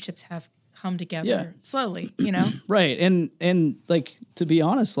relationships have come together slowly, you know? Right. And like, to be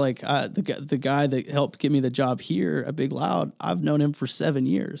honest, like the guy that helped get me the job here at Big Loud, I've known him for 7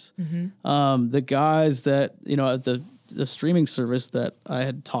 years. Mm-hmm. The guys that, the streaming service that I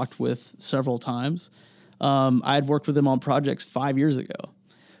had talked with several times, I had worked with them on projects 5 years ago.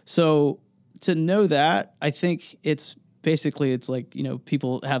 So to know that, I think it's like,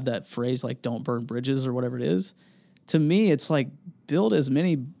 people have that phrase like, don't burn bridges or whatever it is. To me, it's like, build as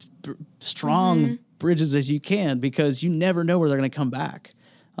many strong bridges as you can, because you never know where they're going to come back.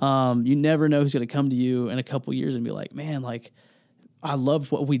 You never know who's going to come to you in a couple years and be like, man, like, I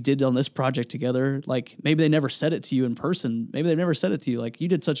love what we did on this project together. Like, maybe they never said it to you in person. Maybe they never said it to you. Like, you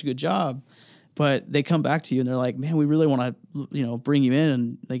did such a good job, but they come back to you and they're like, man, we really want to, bring you in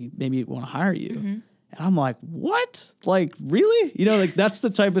and like maybe want to hire you. Mm-hmm. And I'm like, what? Like, really? Like, that's the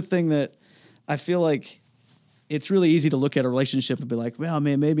type of thing that I feel like it's really easy to look at a relationship and be like, well,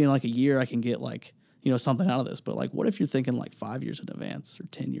 man, maybe in like a year I can get like, something out of this. But like, what if you're thinking like 5 years in advance or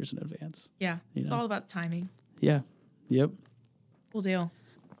 10 years in advance? Yeah. It's all about timing. Yeah. Yep. Cool deal.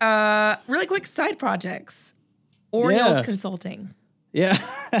 Really quick side projects. Orioles Consulting. Yeah.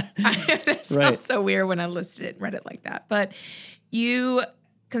 That sounds so weird when I read it like that. But you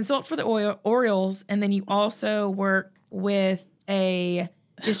consult for the Orioles, and then you also work with a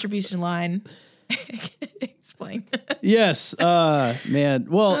distribution line. Explain. Yes, man.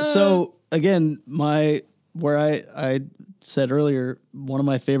 Well, so again, where I said earlier, one of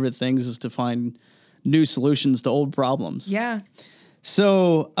my favorite things is to find new solutions to old problems. Yeah.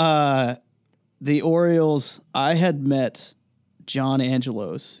 So the Orioles, I had met John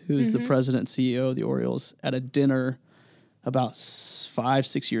Angelos, who's the president and CEO of the Orioles, at a dinner about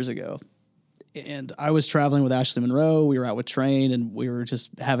 5-6 years ago. And I was traveling with Ashley Monroe. We were out with Train, and we were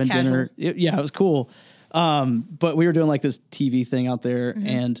just having dinner. It was cool. But we were doing like this TV thing out there,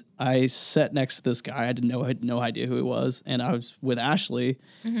 and I sat next to this guy. I had no idea who he was. And I was with Ashley,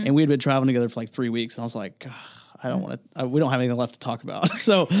 and we had been traveling together for like 3 weeks. And I was like, I don't want to, we don't have anything left to talk about.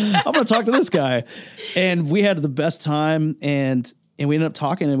 So I'm going to talk to this guy. And we had the best time, and we ended up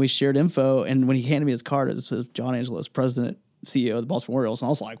talking, and we shared info. And when he handed me his card, it says John Angelos, president, CEO of the Baltimore Orioles. And I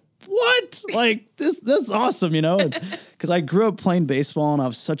was like, what? Like, that's awesome, because I grew up playing baseball, and I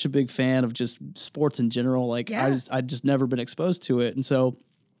was such a big fan of just sports in general. Like, I'd just never been exposed to it. And so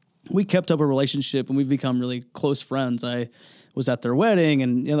we kept up a relationship and we've become really close friends. I was at their wedding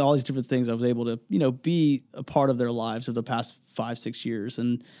and all these different things. I was able to, be a part of their lives over the past 5-6 years.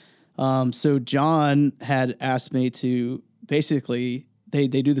 And so John had asked me to basically, they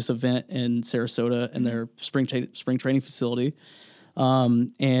do this event in Sarasota in their spring training facility.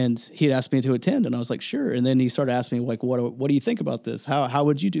 And he had asked me to attend and I was like, sure. And then he started asking me like, what do you think about this? How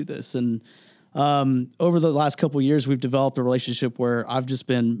would you do this? And over the last couple of years, we've developed a relationship where I've just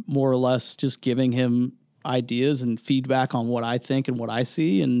been more or less just giving him ideas and feedback on what I think and what I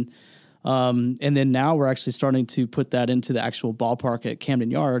see. And then now we're actually starting to put that into the actual ballpark at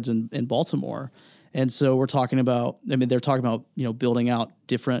Camden Yards in Baltimore. And so we're talking about, they're talking about, building out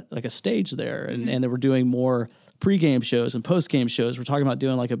different, like a stage there and then we're doing more pregame shows and postgame shows. We're talking about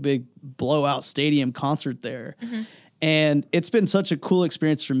doing like a big blowout stadium concert there. And it's been such a cool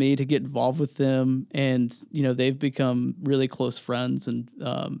experience for me to get involved with them. And, they've become really close friends and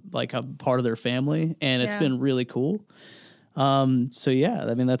like I'm part of their family. And it's been really cool. So, yeah,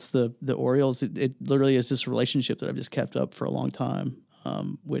 that's the Orioles. It literally is just a relationship that I've just kept up for a long time,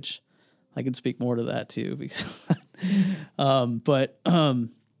 which I can speak more to that, too. Because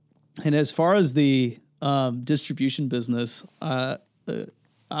and as far as the distribution business,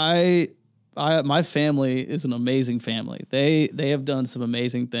 my family is an amazing family. They have done some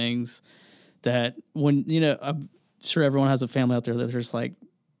amazing things that when, I'm sure everyone has a family out there that they're just like,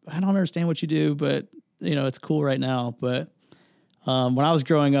 I don't understand what you do, but it's cool right now. But when I was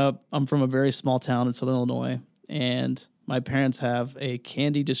growing up, I'm from a very small town in Southern Illinois and my parents have a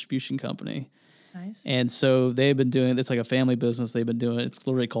candy distribution company. Nice. And so they've been doing, it's like a family business. They've been doing, it's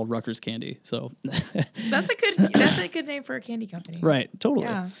literally called Rucker's Candy. So that's a good name for a candy company. Right. Totally.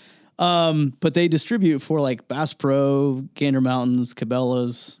 Yeah. But they distribute for like Bass Pro, Gander Mountains,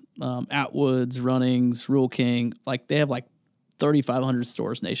 Cabela's, Atwoods, Runnings, Rural King. Like they have like 3,500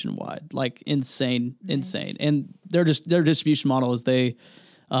 stores nationwide, like insane. And their distribution model is they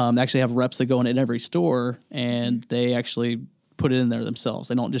actually have reps that go in every store and they actually put it in there themselves.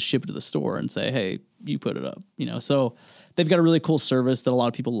 They don't just ship it to the store and say, hey, you put it up, so they've got a really cool service that a lot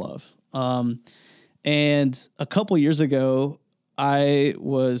of people love. And a couple years ago, I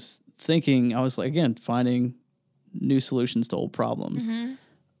was like, again, finding new solutions to old problems.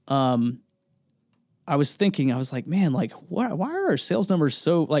 I was like, man, like why are our sales numbers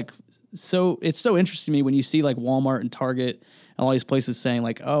so it's so interesting to me when you see like Walmart and Target and all these places saying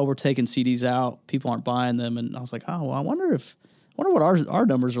like, oh, we're taking CDs out, people aren't buying them. And I was like, oh, well, I wonder what our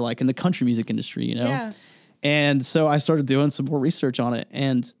numbers are like in the country music industry, Yeah. And so I started doing some more research on it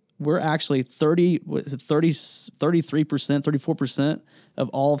and we're actually 34% of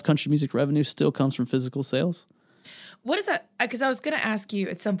all of country music revenue still comes from physical sales. What is that? Because I was going to ask you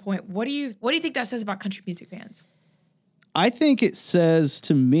at some point, what do you think that says about country music fans? I think it says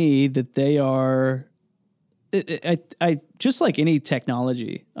to me that they are, I just like any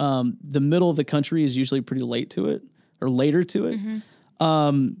technology, the middle of the country is usually pretty late to it or later to it.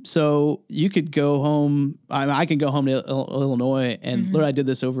 So you could go home. I can go home to Illinois and literally I did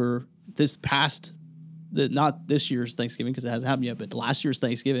this over this past, not this year's Thanksgiving because it hasn't happened yet, but last year's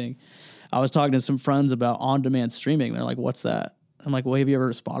Thanksgiving. I was talking to some friends about on-demand streaming. They're like, what's that? I'm like, well, have you ever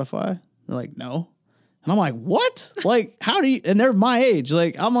heard of Spotify? They're like, no. And I'm like, what? Like, how do you, and they're my age.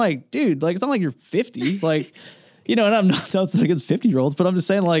 Like, I'm like, dude, like, it's not like you're 50. Like, and I'm not against 50-year-olds, but I'm just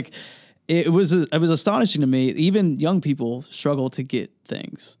saying like, it was astonishing to me. Even young people struggle to get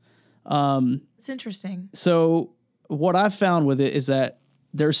things. It's interesting. So what I've found with it is that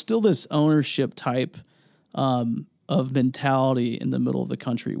there's still this ownership type of mentality in the middle of the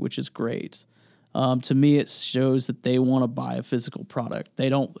country, which is great. To me, it shows that they want to buy a physical product. They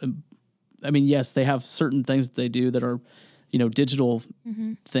don't, yes, they have certain things that they do that are, digital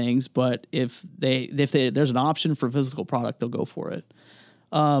things, but if there's an option for a physical product, they'll go for it.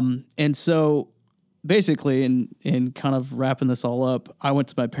 And so basically in kind of wrapping this all up, I went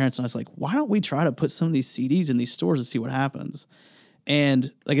to my parents and I was like, why don't we try to put some of these CDs in these stores and see what happens?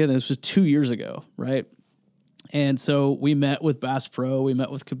 And again, this was 2 years ago, right? And so we met with Bass Pro, we met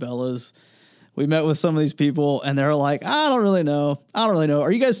with Cabela's, we met with some of these people, and they're like, I don't really know.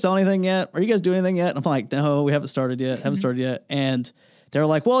 Are you guys selling anything yet? Are you guys doing anything yet? And I'm like, no, we haven't started yet. And they're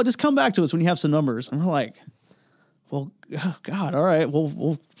like, well, just come back to us when you have some numbers. And we're like, well, oh God, all right,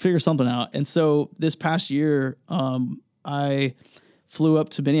 we'll figure something out. And so this past year, I flew up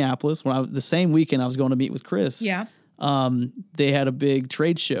to Minneapolis the same weekend I was going to meet with Chris. Yeah. They had a big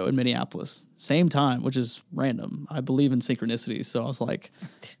trade show in Minneapolis, same time, which is random. I believe in synchronicities. So I was like,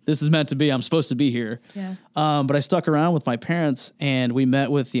 this is meant to be, I'm supposed to be here. Yeah. But I stuck around with my parents and we met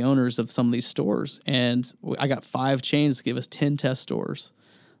with the owners of some of these stores and I got 5 chains to give us 10 test stores.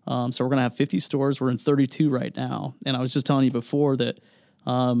 So we're going to have 50 stores. We're in 32 right now. And I was just telling you before that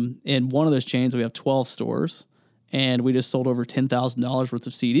in one of those chains, we have 12 stores. And we just sold over $10,000 worth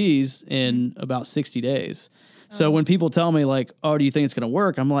of CDs in about 60 days. So when people tell me like, oh, do you think it's going to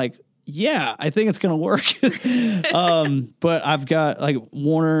work? I'm like, yeah, I think it's going to work. But I've got like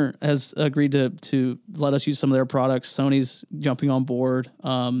Warner has agreed to let us use some of their products. Sony's jumping on board,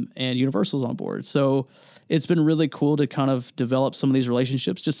 and Universal's on board. So it's been really cool to kind of develop some of these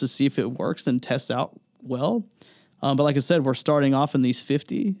relationships just to see if it works and test out well. But like I said, we're starting off in these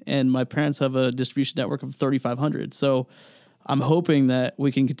 50, and my parents have a distribution network of 3,500. So I'm hoping that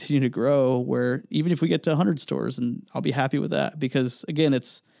we can continue to grow where even if we get to 100 stores, and I'll be happy with that because, again,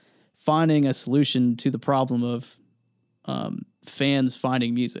 it's finding a solution to the problem of fans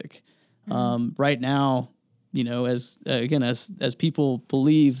finding music. Right now, you know, as people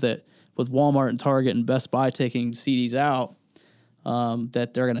believe that with Walmart and Target and Best Buy taking CDs out,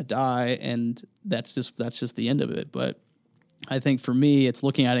 that they're going to die, and that's just the end of it. But I think for me, it's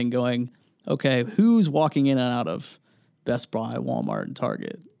looking at it and going, okay, who's walking in and out of Best Buy, Walmart, and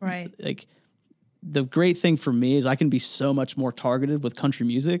Target? Right. Like the great thing for me is I can be so much more targeted with country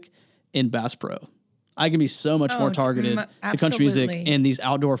music in Bass Pro. I can be so much more targeted to country music in these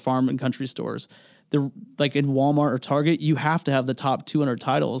outdoor farm and country stores. Like in Walmart or Target, you have to have the top 200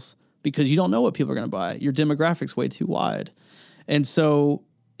 titles because you don't know what people are going to buy. Your demographic's way too wide. And so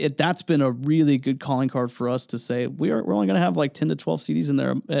that's been a really good calling card for us to say we're only going to have like 10 to 12 CDs in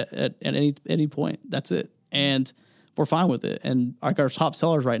there at any point. That's it. And we're fine with it. And like our top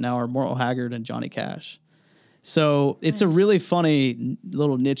sellers right now are Merle Haggard and Johnny Cash. So it's a really funny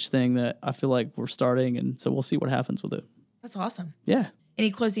little niche thing that I feel like we're starting. And so we'll see what happens with it. That's awesome. Yeah. Any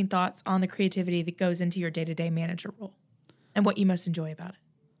closing thoughts on the creativity that goes into your day-to-day manager role and what you most enjoy about it?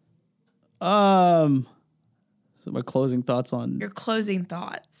 So my closing thoughts on... Your closing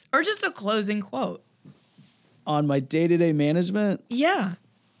thoughts. Or just a closing quote. On my day-to-day management? Yeah.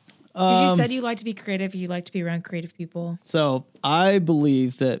 Because you said you like to be creative. You like to be around creative people. So I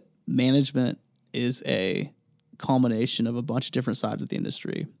believe that management is a culmination of a bunch of different sides of the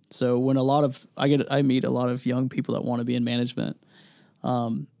industry. So when I meet a lot of young people that want to be in management,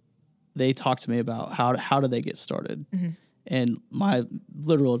 they talk to me about how do they get started. Mm-hmm. And my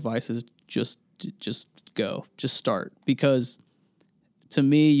literal advice is just go, just start, because to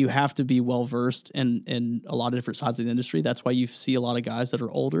me, you have to be well-versed in a lot of different sides of the industry. That's why you see a lot of guys that are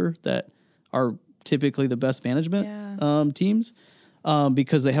older that are typically the best management teams,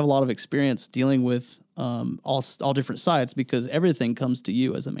 because they have a lot of experience dealing with all different sides, because everything comes to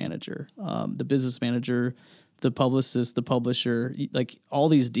you as a manager, the business manager, the publicist, the publisher, like all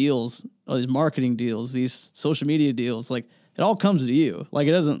these deals, all these marketing deals, these social media deals, like it all comes to you. Like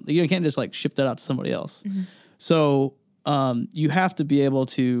you can't just like ship that out to somebody else. Mm-hmm. So you have to be able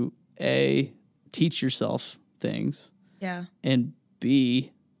to A, teach yourself things. Yeah. And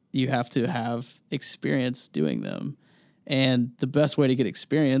B, you have to have experience doing them. And the best way to get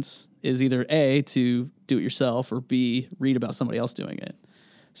experience is either A, to do it yourself, or B, read about somebody else doing it.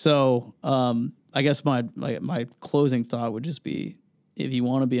 So I guess my closing thought would just be, if you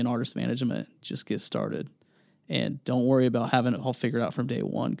want to be in artist management, just get started. And don't worry about having it all figured out from day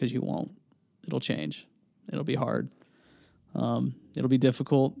one, because you won't. It'll change. It'll be hard. It'll be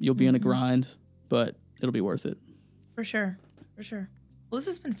difficult. You'll be in a grind, but it'll be worth it. For sure. For sure. Well, this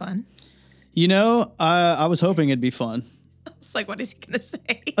has been fun. You know, I was hoping it'd be fun. It's like, what is he going to say?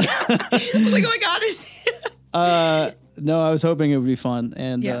 I was like, oh my God. Is he? No, I was hoping it would be fun.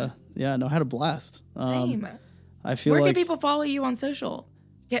 And no, I had a blast. Same. I feel Where like... can people follow you on social?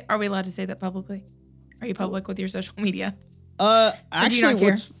 Are we allowed to say that publicly? Are you public with your social media? Actually, do you not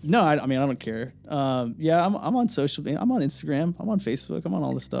care? No, I mean, I don't care. I'm on social media. I'm on Instagram. I'm on Facebook. I'm on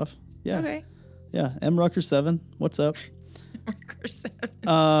all this stuff. Yeah. Okay. Yeah. M Rucker 7. What's up? Rucker 7.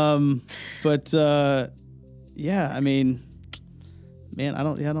 I mean, man, I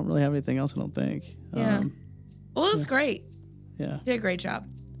don't really have anything else. I don't think. Yeah. Well, it was great. Yeah. Did a great job.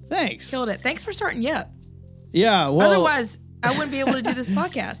 Thanks. Killed it. Thanks for starting Yep. Yeah. Well, otherwise I wouldn't be able to do this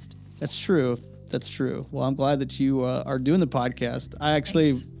podcast. That's true. That's true. Well, I'm glad that you are doing the podcast. I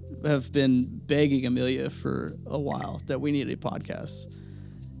actually have been begging Amelia for a while that we needed a podcast.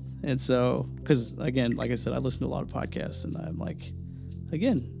 And so, because again, like I said, I listen to a lot of podcasts, and I'm like, I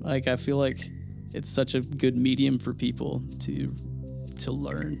feel like it's such a good medium for people to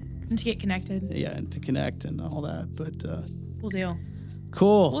learn. And to get connected. Yeah, and to connect and all that. But cool deal.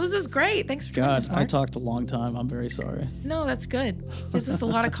 Cool. Well, this is great. Thanks for joining us, Mark. I talked a long time. I'm very sorry. No, that's good. This is a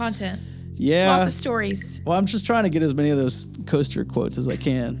lot of content. Yeah. Lots of stories. Well, I'm just trying to get as many of those coaster quotes as I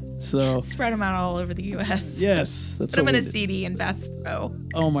can. So Spread them out all over the U.S. yes, that's Put them what in a we did. CD in Bass Pro.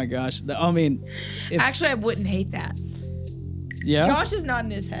 Oh my gosh. I mean, Actually, I wouldn't hate that. yeah. Josh is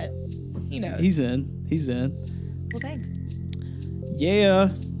nodding his head. He knows. He's in. Well, thanks. Yeah.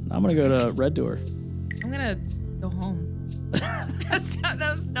 I'm going to go to Red Door. I'm going to go home. That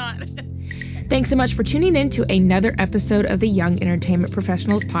was not. Thanks so much for tuning in to another episode of the Young Entertainment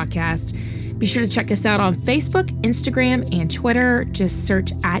Professionals podcast. Be sure to check us out on Facebook, Instagram, and Twitter. Just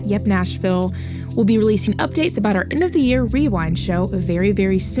search @Yep Nashville. We'll be releasing updates about our end of the year rewind show very,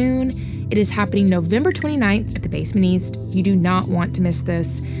 very soon. It is happening November 29th at the Basement East. You do not want to miss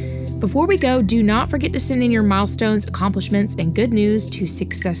this. Before we go, do not forget to send in your milestones, accomplishments, and good news to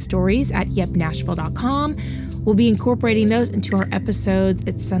successstories@yepnashville.com. We'll be incorporating those into our episodes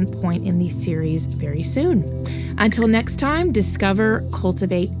at some point in the series very soon. Until next time, discover,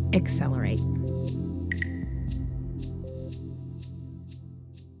 cultivate, accelerate.